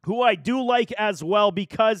 who I do like as well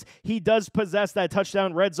because he does possess that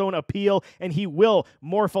touchdown red zone appeal, and he will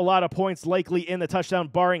morph a lot of points likely in the touchdown,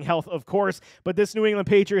 barring health, of course. But this New England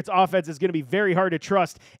Patriots offense is going to be very hard to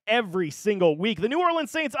trust every single week. The New Orleans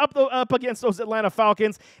Saints up against those Atlanta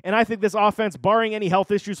Falcons, and I think this offense, barring any health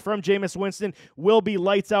issues from Jameis Winston, will be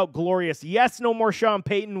lights out glorious. Yes, no more Sean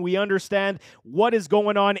Payton. We understand what is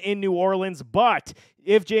going on in New Orleans, but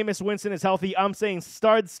if Jameis Winston is healthy, I'm saying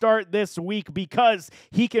start this week because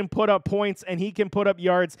he can put up points and he can put up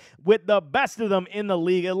yards with the best of them in the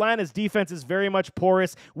league. Atlanta's defense is very much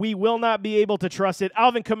porous. We will not be able to trust it.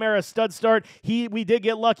 Alvin Kamara, stud start. We did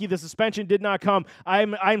get lucky. The suspension did not come.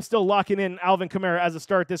 I'm still locking in Alvin Kamara as a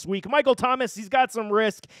start this week. Michael Thomas, he's got some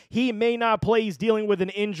risk. He may not play. He's dealing with an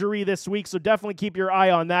injury this week, so definitely keep your eye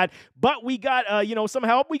on that. But we got, some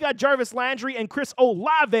help. We got Jarvis Landry and Chris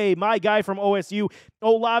Olave, my guy from OSU.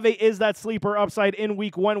 Olave is that sleeper upside in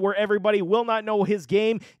week 1 where everybody will not know his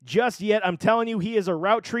game just yet. I'm telling you, he is a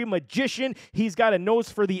route tree magician. He's got a nose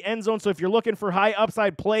for the end zone. So if you're looking for high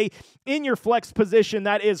upside play in your flex position,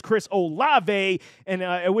 that is Chris Olave. And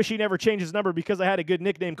I wish he never changed his number because I had a good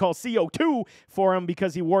nickname called CO2 for him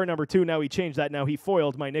because he wore number 2. Now he changed that. Now he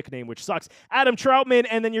foiled my nickname, which sucks. Adam Troutman,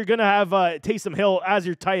 and then you're going to have Taysom Hill as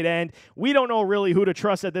your tight end. We don't know really who to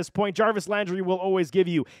trust at this point. Jarvis Landry will always give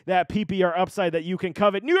you that PPR upside that you can couldn't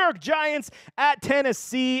covet. New York Giants at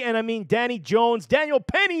Tennessee, and I mean, Danny Jones, Daniel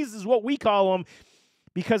Pennies is what we call him.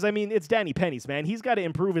 Because, I mean, it's Danny Pennies, man. He's got to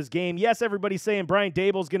improve his game. Yes, everybody's saying Brian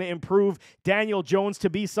Daboll's going to improve Daniel Jones to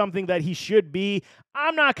be something that he should be.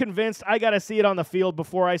 I'm not convinced. I got to see it on the field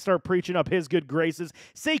before I start preaching up his good graces.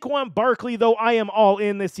 Saquon Barkley, though, I am all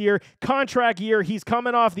in this year. Contract year. He's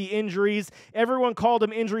coming off the injuries. Everyone called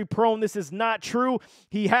him injury prone. This is not true.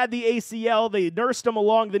 He had the ACL. They nursed him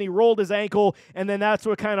along. Then he rolled his ankle. And then that's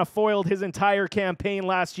what kind of foiled his entire campaign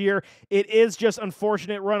last year. It is just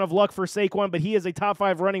unfortunate run of luck for Saquon, but he is a top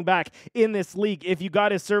 5 running back in this league. If you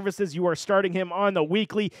got his services, you are starting him on the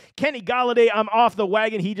weekly. Kenny Golladay, I'm off the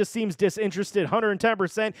wagon. He just seems disinterested,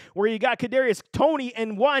 110%, where you got Kadarius Toney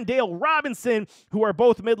and Wan'Dale Robinson, who are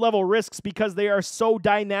both mid-level risks because they are so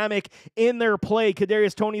dynamic in their play.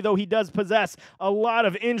 Kadarius Toney, though, he does possess a lot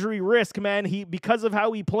of injury risk, man. Because of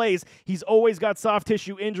how he plays, he's always got soft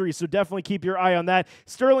tissue injuries, so definitely keep your eye on that.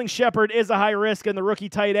 Sterling Shepard is a high risk, and the rookie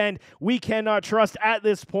tight end we cannot trust at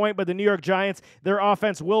this point, but the New York Giants, their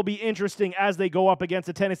offense will be interesting as they go up against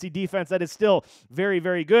a Tennessee defense that is still very,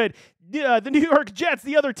 very good. The New York Jets,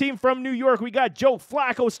 the other team from New York, we got Joe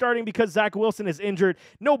Flacco starting because Zach Wilson is injured.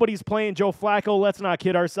 Nobody's playing Joe Flacco. Let's not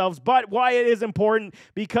kid ourselves. But why it is important,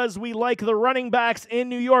 because we like the running backs in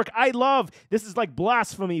New York. This is like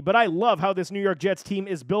blasphemy, but I love how this New York Jets team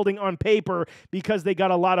is building on paper because they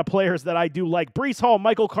got a lot of players that I do like. Breece Hall,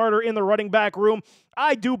 Michael Carter in the running back room.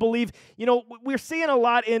 I do believe, we're seeing a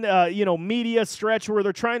lot in, media stretch where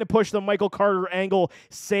they're trying to push the Michael Carter angle,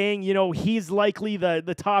 saying, he's likely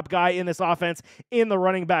the top guy in this offense in the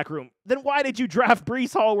running back room. Then why did you draft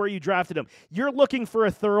Breece Hall where you drafted him? You're looking for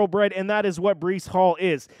a thoroughbred, and that is what Breece Hall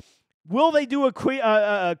is. Will they do quite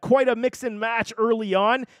a mix and match early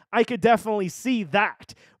on? I could definitely see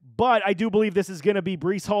that. But I do believe this is going to be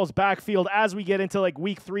Breece Hall's backfield as we get into like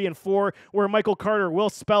week 3 and 4, where Michael Carter will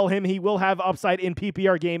spell him. He will have upside in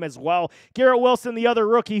PPR game as well. Garrett Wilson, the other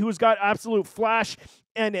rookie who's got absolute flash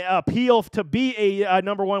and appeal to be a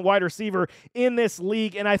number 1 wide receiver in this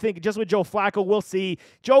league. And I think just with Joe Flacco, we'll see.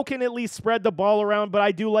 Joe can at least spread the ball around, but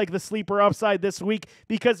I do like the sleeper upside this week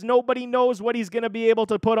because nobody knows what he's going to be able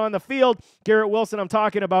to put on the field. Garrett Wilson I'm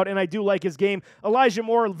talking about, and I do like his game. Elijah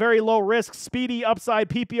Moore, very low risk, speedy upside,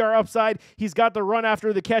 PPR upside. He's got the run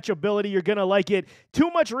after the catch ability. You're going to like it.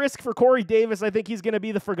 Too much risk for Corey Davis. I think he's going to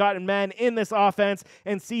be the forgotten man in this offense.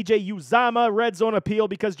 And CJ Uzomah, red zone appeal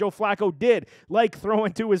because Joe Flacco did like throwing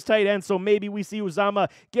to his tight end, so maybe we see Uzomah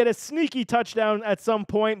get a sneaky touchdown at some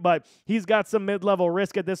point, but he's got some mid-level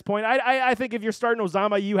risk at this point. I think if you're starting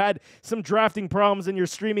Uzomah, you had some drafting problems in your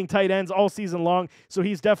streaming tight ends all season long, so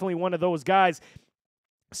he's definitely one of those guys.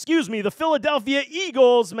 The Philadelphia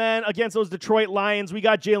Eagles, man, against those Detroit Lions. We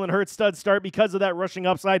got Jalen Hurts stud start because of that rushing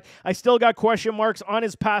upside. I still got question marks on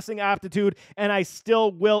his passing aptitude, and I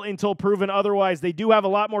still will until proven otherwise. They do have a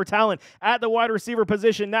lot more talent at the wide receiver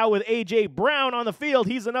position now with A.J. Brown on the field.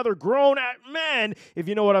 He's another grown man, if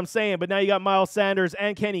you know what I'm saying. But now you got Miles Sanders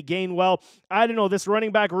and Kenny Gainwell. I don't know, this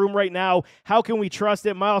running back room right now, how can we trust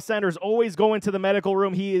it? Miles Sanders always going to the medical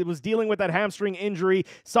room. He was dealing with that hamstring injury.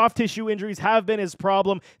 Soft tissue injuries have been his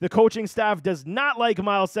problem. The coaching staff does not like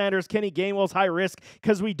Miles Sanders. Kenny Gainwell's high risk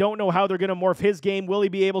because we don't know how they're going to morph his game. Will he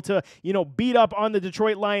be able to, beat up on the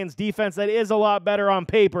Detroit Lions defense that is a lot better on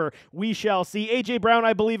paper? We shall see. A.J. Brown,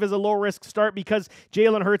 I believe, is a low-risk start because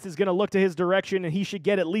Jalen Hurts is going to look to his direction, and he should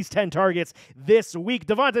get at least 10 targets this week.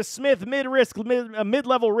 Devonta Smith,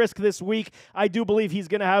 mid-level risk this week. I do believe he's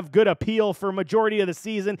going to have good appeal for majority of the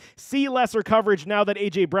season. See lesser coverage now that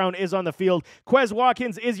A.J. Brown is on the field. Quez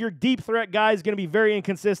Watkins is your deep threat guy. He's going to be very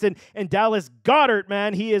inconsistent. And Dallas Goedert,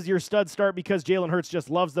 man, he is your stud start because Jalen Hurts just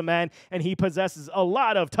loves the man, and he possesses a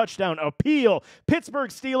lot of touchdown appeal. Pittsburgh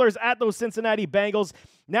Steelers at those Cincinnati Bengals.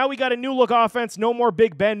 Now we got a new look offense. No more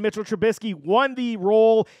Big Ben. Mitchell Trubisky won the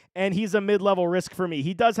role, and he's a mid-level risk for me.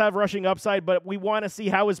 He does have rushing upside, but we want to see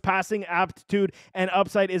how his passing aptitude and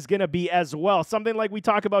upside is going to be as well. Something like we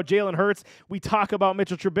talk about Jalen Hurts, we talk about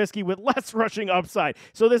Mitchell Trubisky with less rushing upside.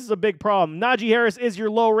 So this is a big problem. Najee Harris is your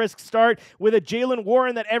low-risk start with a Jaylen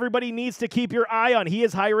Warren that everybody needs to keep your eye on. He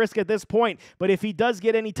is high risk at this point, but if he does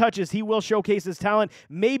get any touches, he will showcase his talent,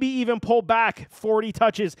 maybe even pull back 40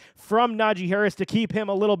 touches from Najee Harris to keep him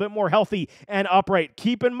a little bit more healthy and upright.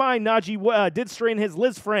 Keep in mind, Najee did strain his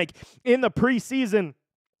Liz Frank in the preseason.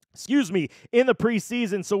 in the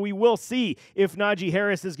preseason. So we will see if Najee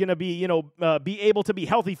Harris is going to be, be able to be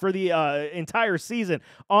healthy for the entire season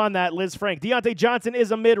on that Liz Frank. Deontay Johnson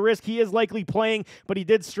is a mid-risk. He is likely playing, but he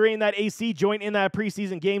did strain that AC joint in that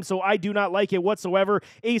preseason game, so I do not like it whatsoever.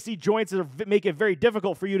 AC joints make it very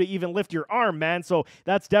difficult for you to even lift your arm, man, so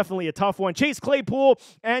that's definitely a tough one. Chase Claypool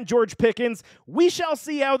and George Pickens. We shall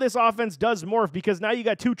see how this offense does morph, because now you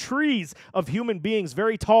got two trees of human beings,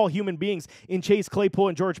 very tall human beings, in Chase Claypool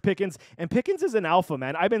and George Pickens, and Pickens is an alpha,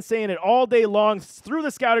 man. I've been saying it all day long through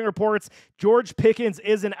the scouting reports. George Pickens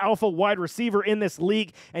is an alpha wide receiver in this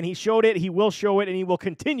league, and he showed it, he will show it, and he will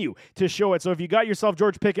continue to show it. So if you got yourself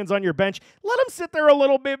George Pickens on your bench, let him sit there a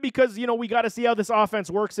little bit, because, we got to see how this offense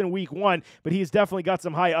works in week one, but he's definitely got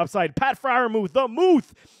some high upside. Pat Freiermuth, the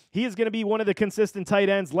Muth. He is going to be one of the consistent tight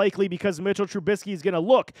ends, likely because Mitchell Trubisky is going to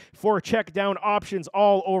look for check down options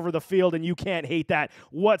all over the field, and you can't hate that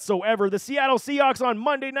whatsoever. The Seattle Seahawks on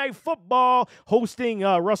Monday Night Football hosting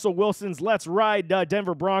Russell Wilson's Let's Ride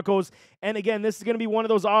Denver Broncos. And again, this is going to be one of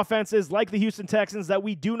those offenses like the Houston Texans that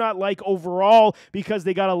we do not like overall, because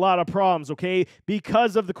they got a lot of problems, okay?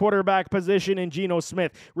 Because of the quarterback position in Geno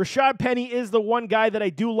Smith. Rashad Penny is the one guy that I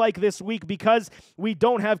do like this week, because we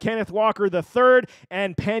don't have Kenneth Walker III,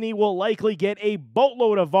 and Penny will likely get a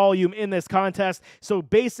boatload of volume in this contest. So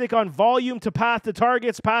basic on volume to path to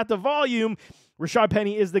targets, path to volume, Rashad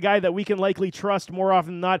Penny is the guy that we can likely trust more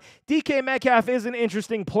often than not. DK Metcalf is an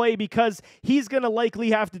interesting play, because he's going to likely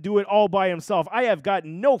have to do it all by himself. I have got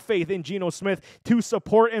no faith in Geno Smith to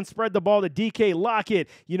support and spread the ball to DK, Lockett,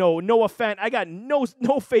 Noah Fant. I got no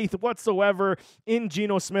faith whatsoever in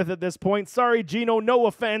Geno Smith at this point. Sorry, Geno, no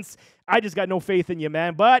offense. I just got no faith in you,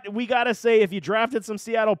 man. But we got to say, if you drafted some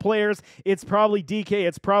Seattle players, it's probably DK,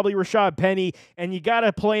 it's probably Rashad Penny, and you got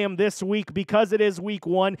to play them this week because it is week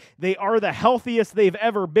one. They are the healthiest they've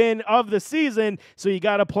ever been of the season, so you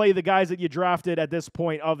got to play the guys that you drafted at this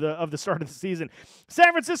point of the start of the season.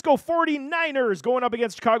 San Francisco 49ers going up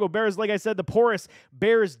against Chicago Bears. Like I said, the porous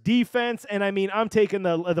Bears defense, and I'm taking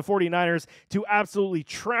the 49ers to absolutely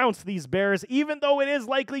trounce these Bears, even though it is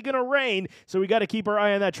likely going to rain, so we got to keep our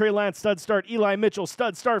eye on that. Trey Lance, stud start. Eli Mitchell,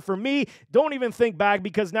 stud start for me. Don't even think back,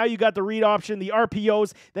 because now you got the read option, the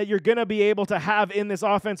RPOs that you're going to be able to have in this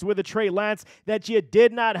offense with a Trey Lance that you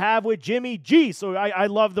did not have with Jimmy G. So I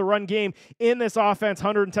love the run game in this offense,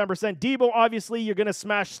 110%. Debo, obviously, you're going to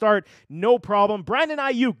smash start, no problem. Brandon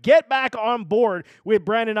Ayuk, get back on board with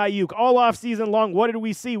Brandon Ayuk. All off season long, what did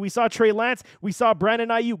we see? We saw Trey Lance. We saw Brandon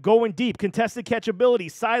Ayuk going deep, contested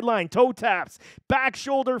catchability, sideline, toe taps, back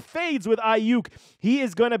shoulder fades with Ayuk. He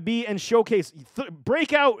is going to be and showcase.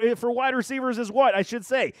 Breakout for wide receivers is what? I should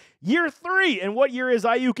say year 3. And what year is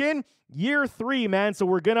Ayuk in? Year 3, man. So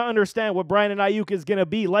we're going to understand what Brandon Ayuk is going to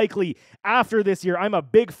be likely after this year. I'm a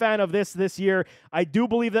big fan of this year. I do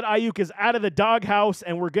believe that Ayuk is out of the doghouse,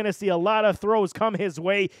 and we're going to see a lot of throws come his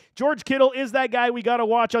way. George Kittle is that guy we got to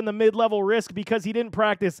watch on the mid-level risk, because he didn't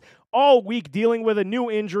practice all week dealing with a new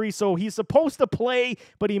injury, so he's supposed to play,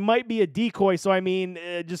 but he might be a decoy. So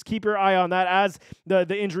just keep your eye on that as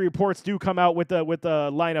the injury reports do come out with the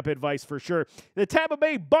lineup advice for sure. The Tampa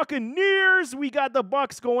Bay Buccaneers, we got the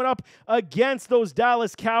Bucs going up against those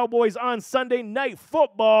Dallas Cowboys on Sunday Night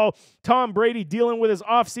Football. Tom Brady dealing with his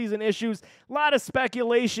offseason issues. A lot of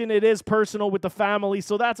speculation. It is personal with the family,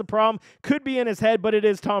 so that's a problem. Could be in his head, but it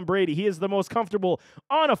is Tom Brady. He is the most comfortable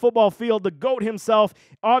on a football field, the GOAT himself.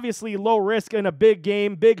 Obviously, low risk in a big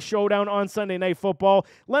game, big showdown on Sunday Night Football.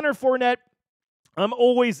 Leonard Fournette, I'm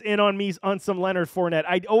always in on some Leonard Fournette.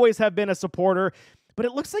 I always have been a supporter, but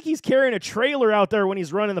it looks like he's carrying a trailer out there when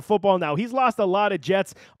he's running the football now. He's lost a lot of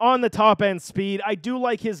jets on the top-end speed. I do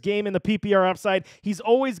like his game in the PPR upside. He's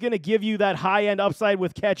always going to give you that high-end upside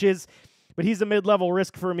with catches, but he's a mid-level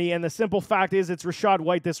risk for me, and the simple fact is it's Rachaad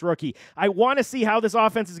White, this rookie. I want to see how this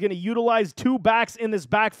offense is going to utilize two backs in this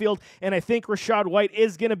backfield, and I think Rachaad White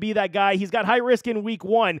is going to be that guy. He's got high risk in week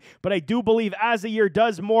 1, but I do believe as the year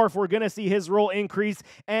does morph, we're going to see his role increase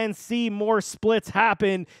and see more splits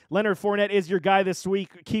happen. Leonard Fournette is your guy this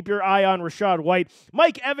week. Keep your eye on Rachaad White.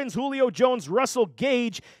 Mike Evans, Julio Jones, Russell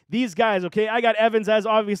Gage, these guys, okay? I got Evans as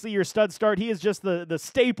obviously your stud start. He is just the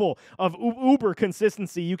staple of uber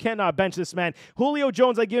consistency. You cannot bench this man. Julio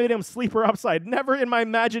Jones, I give him sleeper upside. Never in my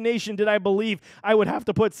imagination did I believe I would have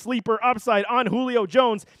to put sleeper upside on Julio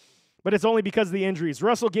Jones. but it's only because of the injuries.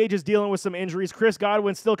 Russell Gage is dealing with some injuries. Chris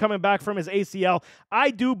Godwin's still coming back from his ACL.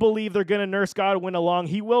 I do believe they're going to nurse Godwin along.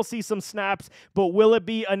 He will see some snaps, but will it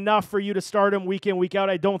be enough for you to start him week in, week out?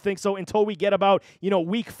 I don't think so until we get about,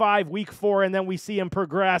 week 5, week 4, and then we see him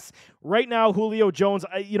progress. Right now, Julio Jones,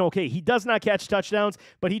 okay, he does not catch touchdowns,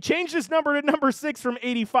 but he changed his number to number 6 from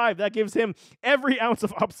 85. That gives him every ounce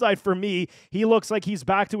of upside for me. He looks like he's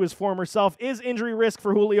back to his former self. Is injury risk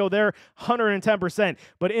for Julio there? 110%.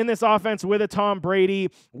 But in this offense with a Tom Brady,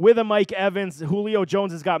 with a Mike Evans, Julio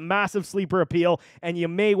Jones has got massive sleeper appeal, and you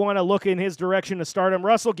may want to look in his direction to start him.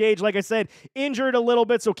 Russell Gage, like I said, injured a little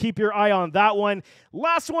bit, so keep your eye on that one.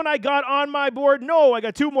 Last one I got on my board. No, I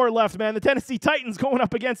got 2 more left, man. The Tennessee Titans going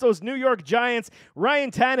up against those New York Giants.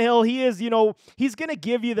 Ryan Tannehill, he is, he's going to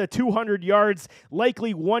give you the 200 yards,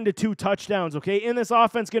 likely 1 to 2 touchdowns, okay? In this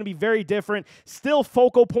offense, going to be very different. Still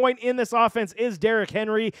focal point in this offense is Derrick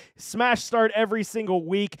Henry. Smash start every single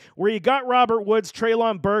week. Where you got Robert Woods,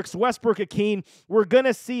 Treylon Burks, Westbrook-Ikhine, we're going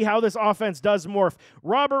to see how this offense does morph.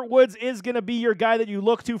 Robert Woods is going to be your guy that you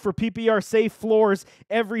look to for PPR safe floors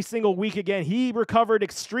every single week again. He recovered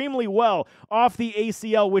extremely well off the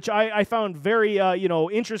ACL, which I found very,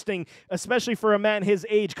 interesting, especially for a man his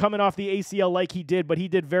age coming off the ACL like he did, but he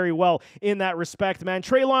did very well in that respect, man.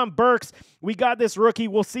 Treylon Burks, we got this rookie.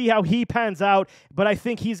 We'll see how he pans out, but I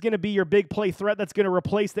think he's going to be your big play threat that's going to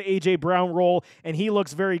replace the A.J. Brown role, and he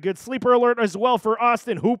looks very good. Sleeper alert as well for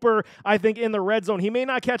Austin Hooper, I think, in the red zone. He may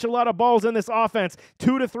not catch a lot of balls in this offense,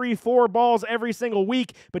 2 to 3, 4 balls every single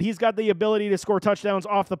week, but he's got the ability to score touchdowns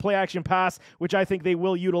off the play action pass, which I think they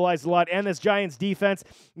will utilize a lot. And this Giants defense,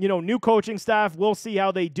 new coaching staff, we'll see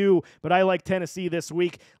how they do, but I like Tennessee this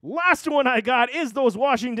week. Last one I got is those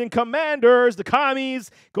Washington Commanders, the Commies,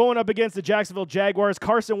 going up against the Jacksonville Jaguars.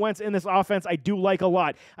 Carson Wentz in this offense I do like a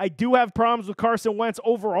lot. I do have problems with Carson Wentz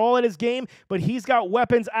overall in his game, but he's got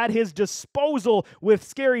weapons at his disposal with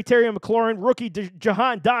scary Terry McLaurin, rookie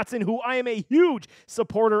Jahan Dotson, who I am a huge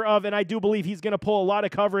supporter of, and I do believe he's going to pull a lot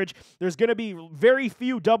of coverage. There's going to be very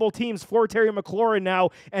few double teams for Terry McLaurin now,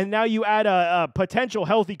 and now you add a potential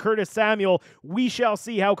healthy Curtis Samuel. We shall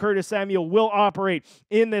see how Curtis Samuel will operate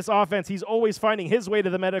in this offense. He's always finding his way to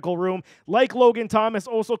the medical room, like Logan Thomas,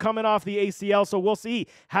 also coming off the ACL, so we'll see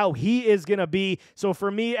how he is going to be. So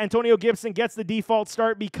for me, Antonio Gibson gets the default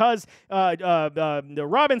start because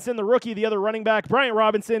Robinson, the rookie, the other running back, Brian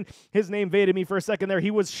Robinson, his name evaded me for a second there.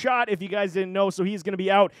 He was shot, if you guys didn't know, so he's going to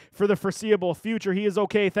be out for the foreseeable future. He is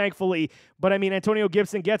okay, thankfully, but I mean, Antonio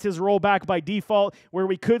Gibson gets his role back by default, where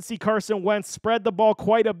we could see Carson Wentz spread the ball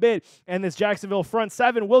quite a bit, and this Jacksonville front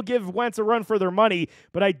seven will give Wentz a run for their money,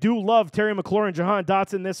 but I do love Terry McLaurin, Jahan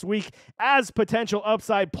Dotson this week as potential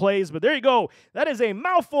upside plays. But there you go. That is a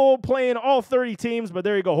mouthful playing all 30 teams, but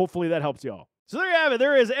there you go. Hopefully that helps y'all. So there you have it.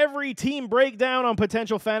 There is every team breakdown on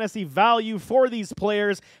potential fantasy value for these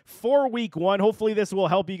players for week 1. Hopefully this will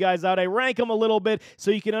help you guys out. I rank them a little bit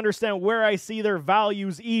so you can understand where I see their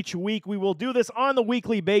values each week. We will do this on the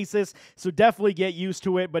weekly basis, so definitely get used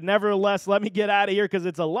to it. But nevertheless, let me get out of here because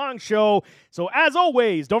it's a long show. So as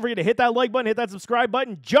always, don't forget to hit that like button, hit that subscribe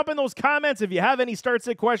button, jump in those comments if you have any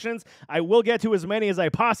start-sit questions. I will get to as many as I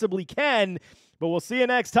possibly can, but we'll see you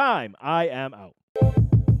next time. I am out.